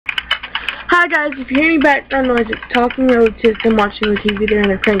Hi guys, if you hear any background noise, it's talking relatives and watching the TV. They're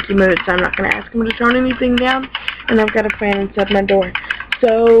in a cranky mood, so I'm not going to ask them to turn anything down, and I've got a fan inside my door.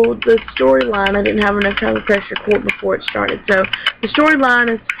 So, the storyline, I didn't have enough time to press record before it started. So, the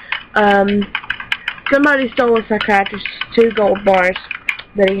storyline is, somebody stole a psychiatrist's 2 gold bars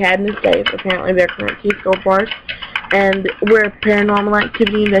that he had in his safe. Apparently they're current Keith gold bars, and we're paranormal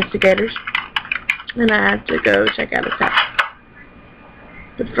activity investigators, and I have to go check out his house.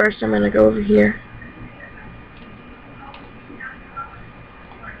 But first I'm going to go over here.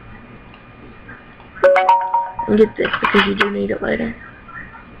 And get this, because you do need it later.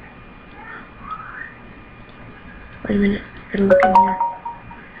 Wait a minute, I gotta look in here.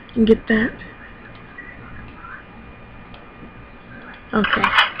 And get that. Okay.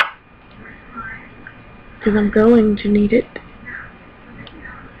 Because I'm going to need it.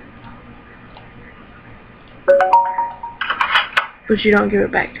 But you don't give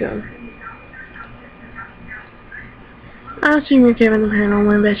it back to him. I assume you're Kevin the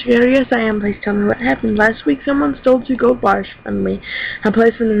Paranormal Investigator. Yes, I am. Please tell me what happened. Last week, someone stole 2 gold bars from me. I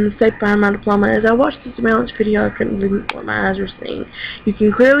placed them in the safe behind my diploma. As I watched the surveillance video, I couldn't believe what my eyes were seeing. You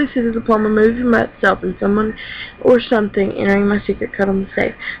can clearly see the diploma moving by itself and someone or something entering my secret code on the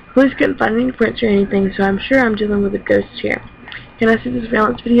safe. The police couldn't find any prints or anything, so I'm sure I'm dealing with a ghost here. Can I see the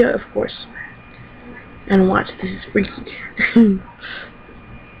surveillance video? Of course. And watch, this is freaky.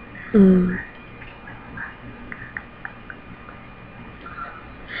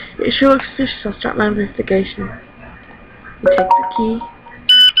 It sure looks suspicious. I'll start my investigation. You take the key.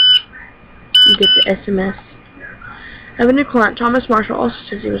 You get the SMS. I have a new client. Thomas Marshall also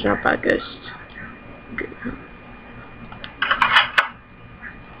says he was robbed by a ghost.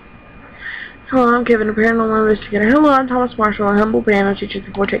 Hello, I'm Kevin, a paranormal investigator. Hello, I'm Thomas Marshall, a humble piano teacher at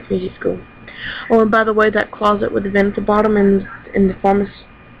the Vortex Music School. Oh, and by the way, that closet with the vent at the bottom in the pharmacist,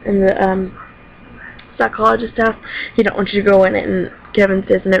 in the psychologist's house, he don't want you to go in it, and Kevin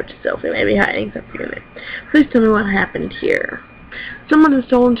says note to self, he may be hiding something in it. Please tell me what happened here. Someone has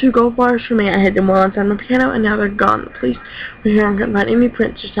stolen 2 gold bars from me. I hid them while inside my piano, and now they're gone. The police were here and couldn't find any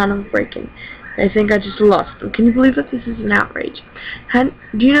prints or sign of a break-in. They think I just lost them. Can you believe that this is an outrage? Do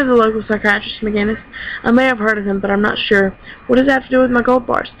you know the local psychiatrist, McGinnis? I may have heard of him, but I'm not sure. What does that have to do with my gold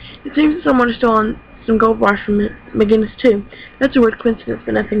bars? It seems that someone has stolen some gold bars from McGinnis, too. That's a weird coincidence,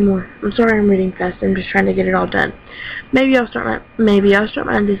 but nothing more. I'm sorry I'm reading fast. I'm just trying to get it all done. Maybe I'll start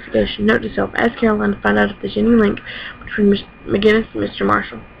my investigation. Note to self, ask Caroline to find out if there's any link between McGinnis and Mr.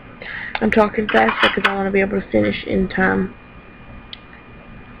 Marshall. I'm talking fast because I want to be able to finish in time.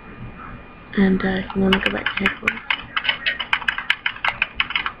 And if you want to go back to headphones.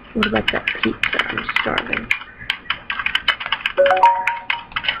 What about that pizza? I'm starving.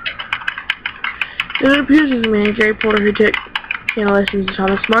 It appears as a man, Gary Porter, who took piano lessons with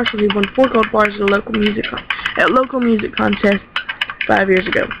Thomas Marshall. He won 4 gold bars at a local music contest 5 years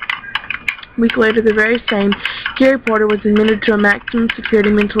ago. A week later, the very same Gary Porter was admitted to a maximum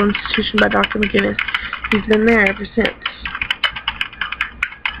security mental institution by Dr. McGinnis. He's been there ever since.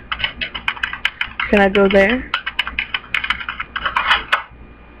 Can I go there?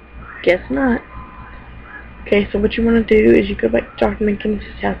 Guess not. Okay, so what you want to do is you go back to Dr.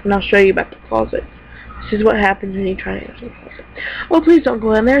 McGinnis' house, and I'll show you about the closet. This is what happens when you try to enter the closet. Oh, please don't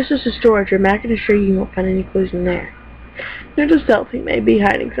go in there. It's just a storage room. I can assure you won't find any clues in there. Note to self, he may be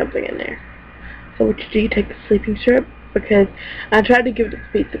hiding something in there. So what you do, you take the sleeping syrup, because I tried to give it to the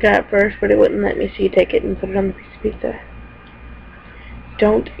pizza guy at first, but it wouldn't let me, so you take it and put it on the piece of pizza.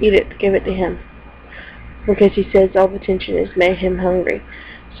 Don't eat it. Give it to him. Because he says all the tension has made him hungry.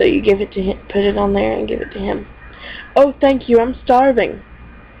 So you give it to him, put it on there and give it to him. Oh, thank you, I'm starving.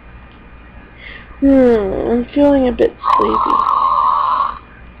 I'm feeling a bit sleepy.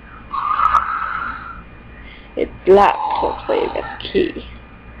 It's locked, so play that key.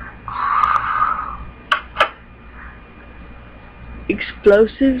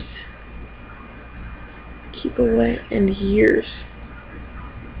 Explosives. Keep away, and years.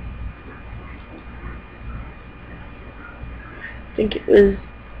 I think it was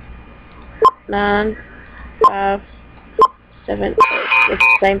 9, 5, 7, 8. It's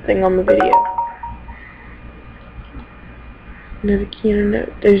the same thing on the video. Another key and a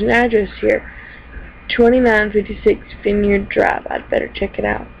note. There's an address here. 2956 Vineyard Drive. I'd better check it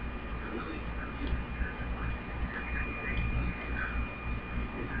out.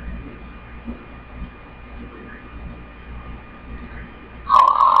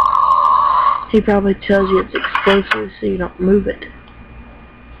 He probably tells you it's explosive so you don't move it.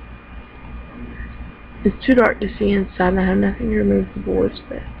 It's too dark to see inside and I have nothing to remove the boards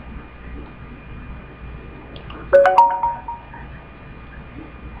with.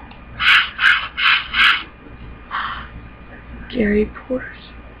 Scary Porters.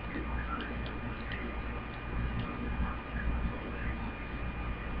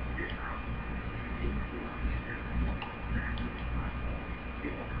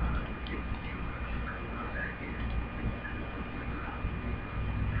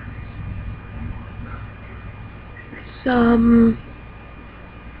 Some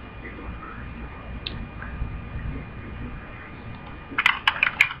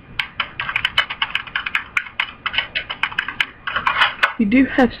you do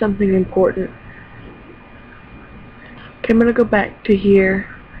have something important. Okay, I'm gonna go back to here.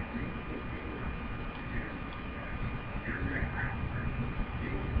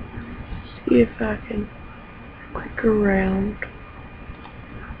 See if I can click around.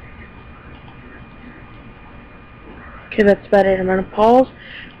 Okay, that's about it. I'm gonna pause,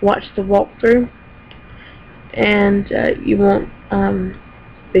 watch the walkthrough, and you won't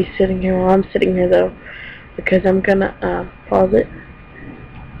be sitting here while I'm sitting here though, because I'm gonna pause it,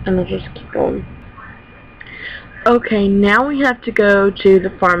 and I'll just keep going. Okay, now we have to go to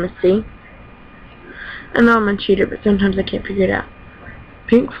the pharmacy. I know I'm a cheater, but sometimes I can't figure it out.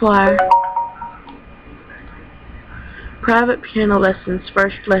 Pink flyer. Private piano lessons.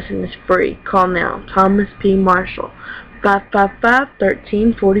 First lesson is free. Call now. Thomas P. Marshall.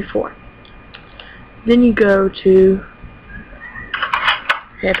 555-1344. Then you go to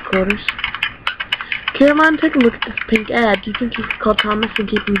headquarters. Caroline, take a look at this pink ad. Do you think you could call Thomas and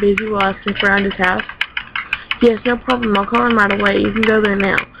keep him busy while I sniff around his house? Yes, no problem. I'll call him right away. You can go there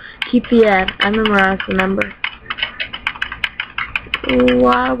now. Keep the ad. I memorized the number.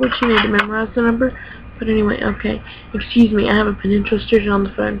 Why would you need to memorize the number? But anyway, okay. Excuse me, I have a potential student on the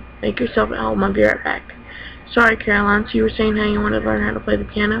phone. Make yourself at home. I'll be right back. Sorry, Caroline. So you were saying how you want to learn how to play the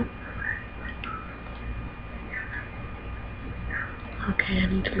piano? Okay, I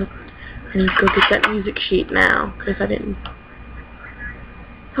need to go get that music sheet now, because I didn't.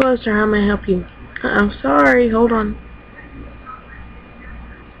 Hello, sir. How may I help you? I'm sorry. Hold on.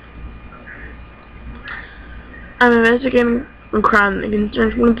 I'm investigating a crime that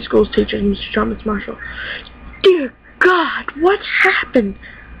concerns one of the school's teachers, Mr. Thomas Marshall. Dear God, what happened?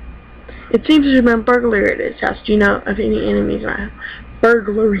 It seems there's been a burglary at his house. Do you know of any enemies?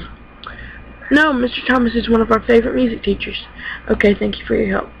 Burglary. No, Mr. Thomas is one of our favorite music teachers. Okay, thank you for your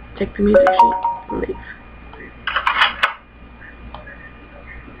help. Take the music sheet and leave.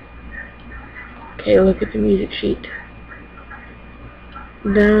 Okay, look at the music sheet.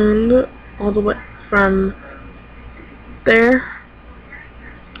 Then look all the way from there,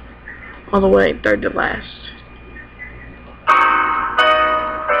 all the way third to last.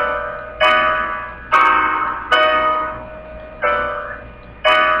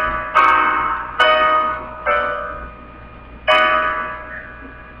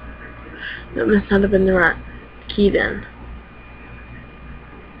 That must not have been the right key then.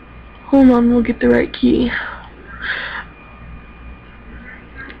 Hold on, we'll get the right key.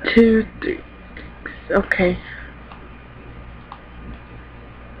 2, 3, 6, okay.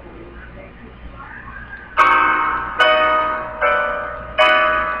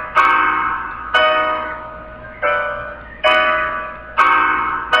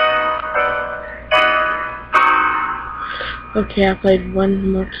 Okay, I played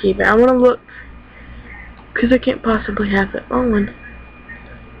one more key, but I want to look, because I can't possibly have that wrong one.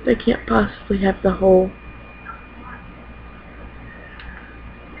 They can't possibly have the whole.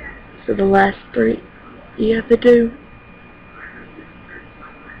 So the last 3, yeah, they do.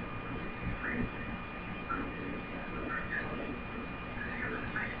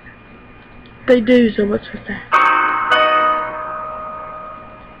 They do, so what's with that?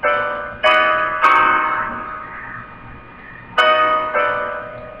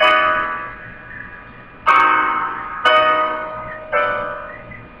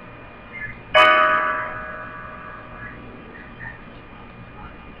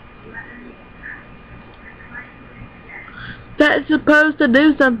 That's supposed to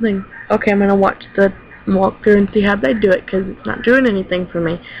do something. Okay, I'm gonna watch the walkthrough and see how they do it, because it's not doing anything for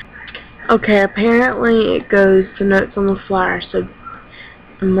me. Okay, apparently it goes to notes on the flyer, so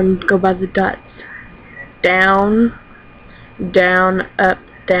I'm gonna go by the dots. Down, down, up,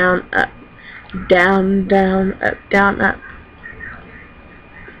 down, up. Down, down, up, down, up.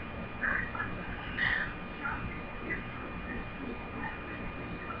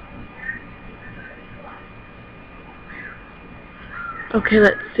 Okay,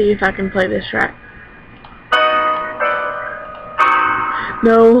 let's see if I can play this right.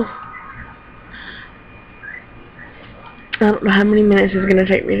 No. I don't know how many minutes it's going to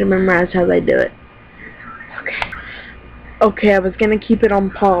take me to memorize how they do it. Okay. Okay, I was going to keep it on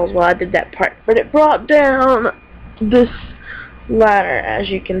pause while I did that part, but it brought down this ladder, as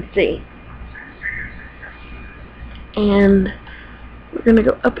you can see. And we're gonna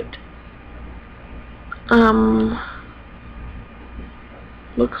go up it.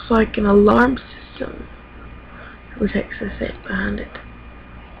 Looks like an alarm system. Vortex is it behind it.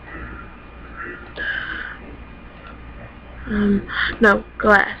 No,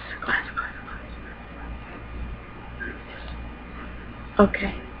 glass.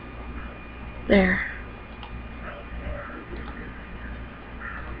 Okay. There.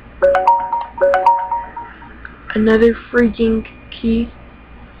 Another freaking key.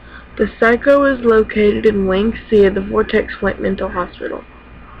 The Psycho is located in Wing C of the Vortex Flint Mental Hospital.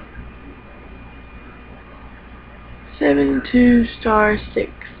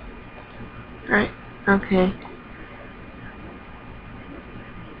 72*6. Right, okay.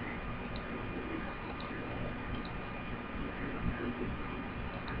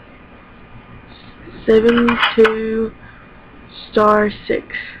 *6.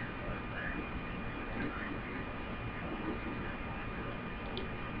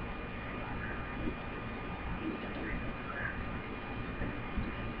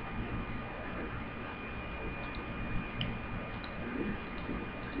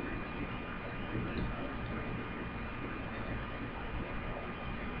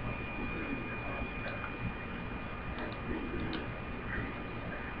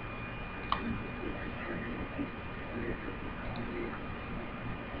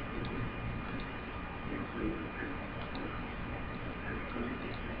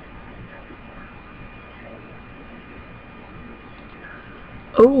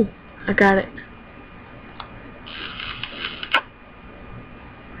 Oh, I got it.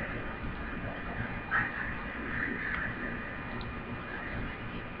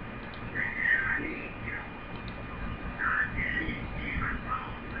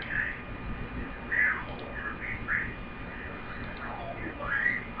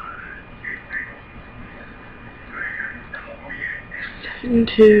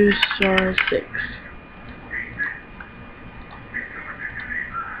 *6.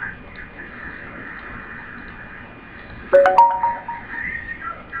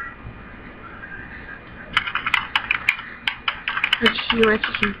 Let's see your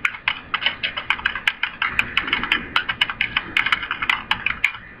message.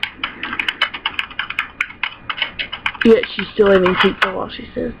 Yet she's still eating pizza while she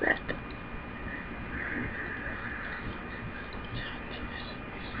says that.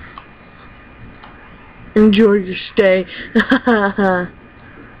 Enjoy your stay.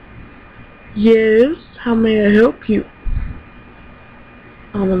 Yes, how may I help you?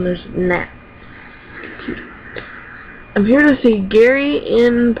 Oh, and there's Nat. I'm here to see Gary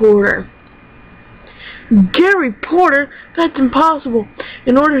N. Porter. Gary Porter? That's impossible.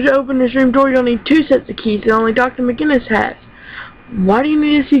 In order to open this room door, you'll need 2 sets of keys that only Dr. McGinnis has. Why do you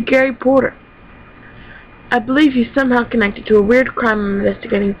need to see Gary Porter? I believe he's somehow connected to a weird crime I'm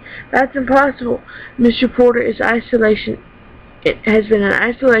investigating. That's impossible. Mr. Porter is isolation. It has been in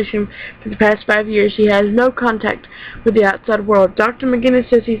isolation for the past 5 years. He has no contact with the outside world. Dr. McGinnis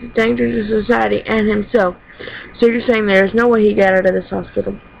says he's a danger to society and himself. So you're saying there is no way he got out of this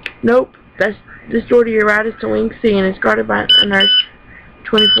hospital? Nope. This door to your right is to Wing C and is guarded by a nurse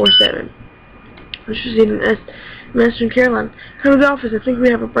 24/7. This is in Western Carolina. Come to the office. I think we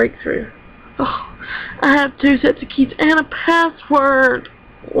have a breakthrough. Oh, I have 2 sets of keys and a password.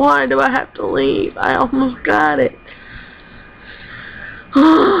 Why do I have to leave? I almost got it.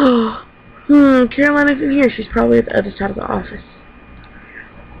 Caroline isn't here. She's probably at the other side of the office.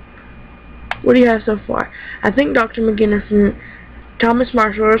 What do you have so far? I think Dr. McGinnis and Thomas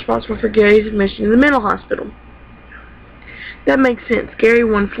Marshall are responsible for Gary's admission to the mental hospital. That makes sense. Gary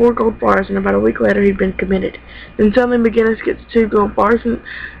won 4 gold bars, and about a week later he'd been committed. Then suddenly McGinnis gets 2 gold bars, and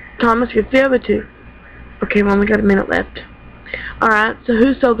Thomas gets the other 2. Okay, we only got a minute left. Alright, so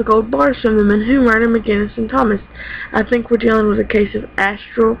who stole the gold bars from them, and who murdered McGinnis and Thomas? I think we're dealing with a case of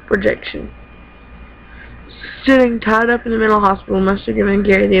astral projection. Sitting tied up in the mental hospital must have given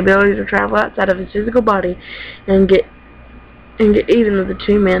Gary the ability to travel outside of his physical body and get even with the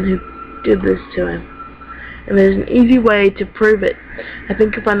 2 men who did this to him. If there's an easy way to prove it, I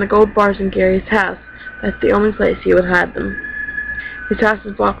think you'll find the gold bars in Gary's house. That's the only place he would hide them. His house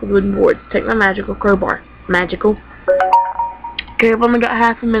is blocked with wooden boards. Take my magical crowbar. Magical? Okay, I've only got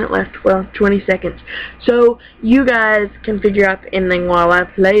half a minute left. Well, 20 seconds. So, you guys can figure out the ending while I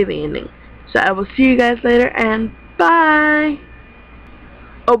play the ending. So, I will see you guys later, and bye!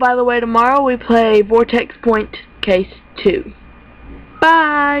 Oh, by the way, tomorrow we play Vortex Point Case 2.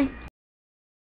 Bye!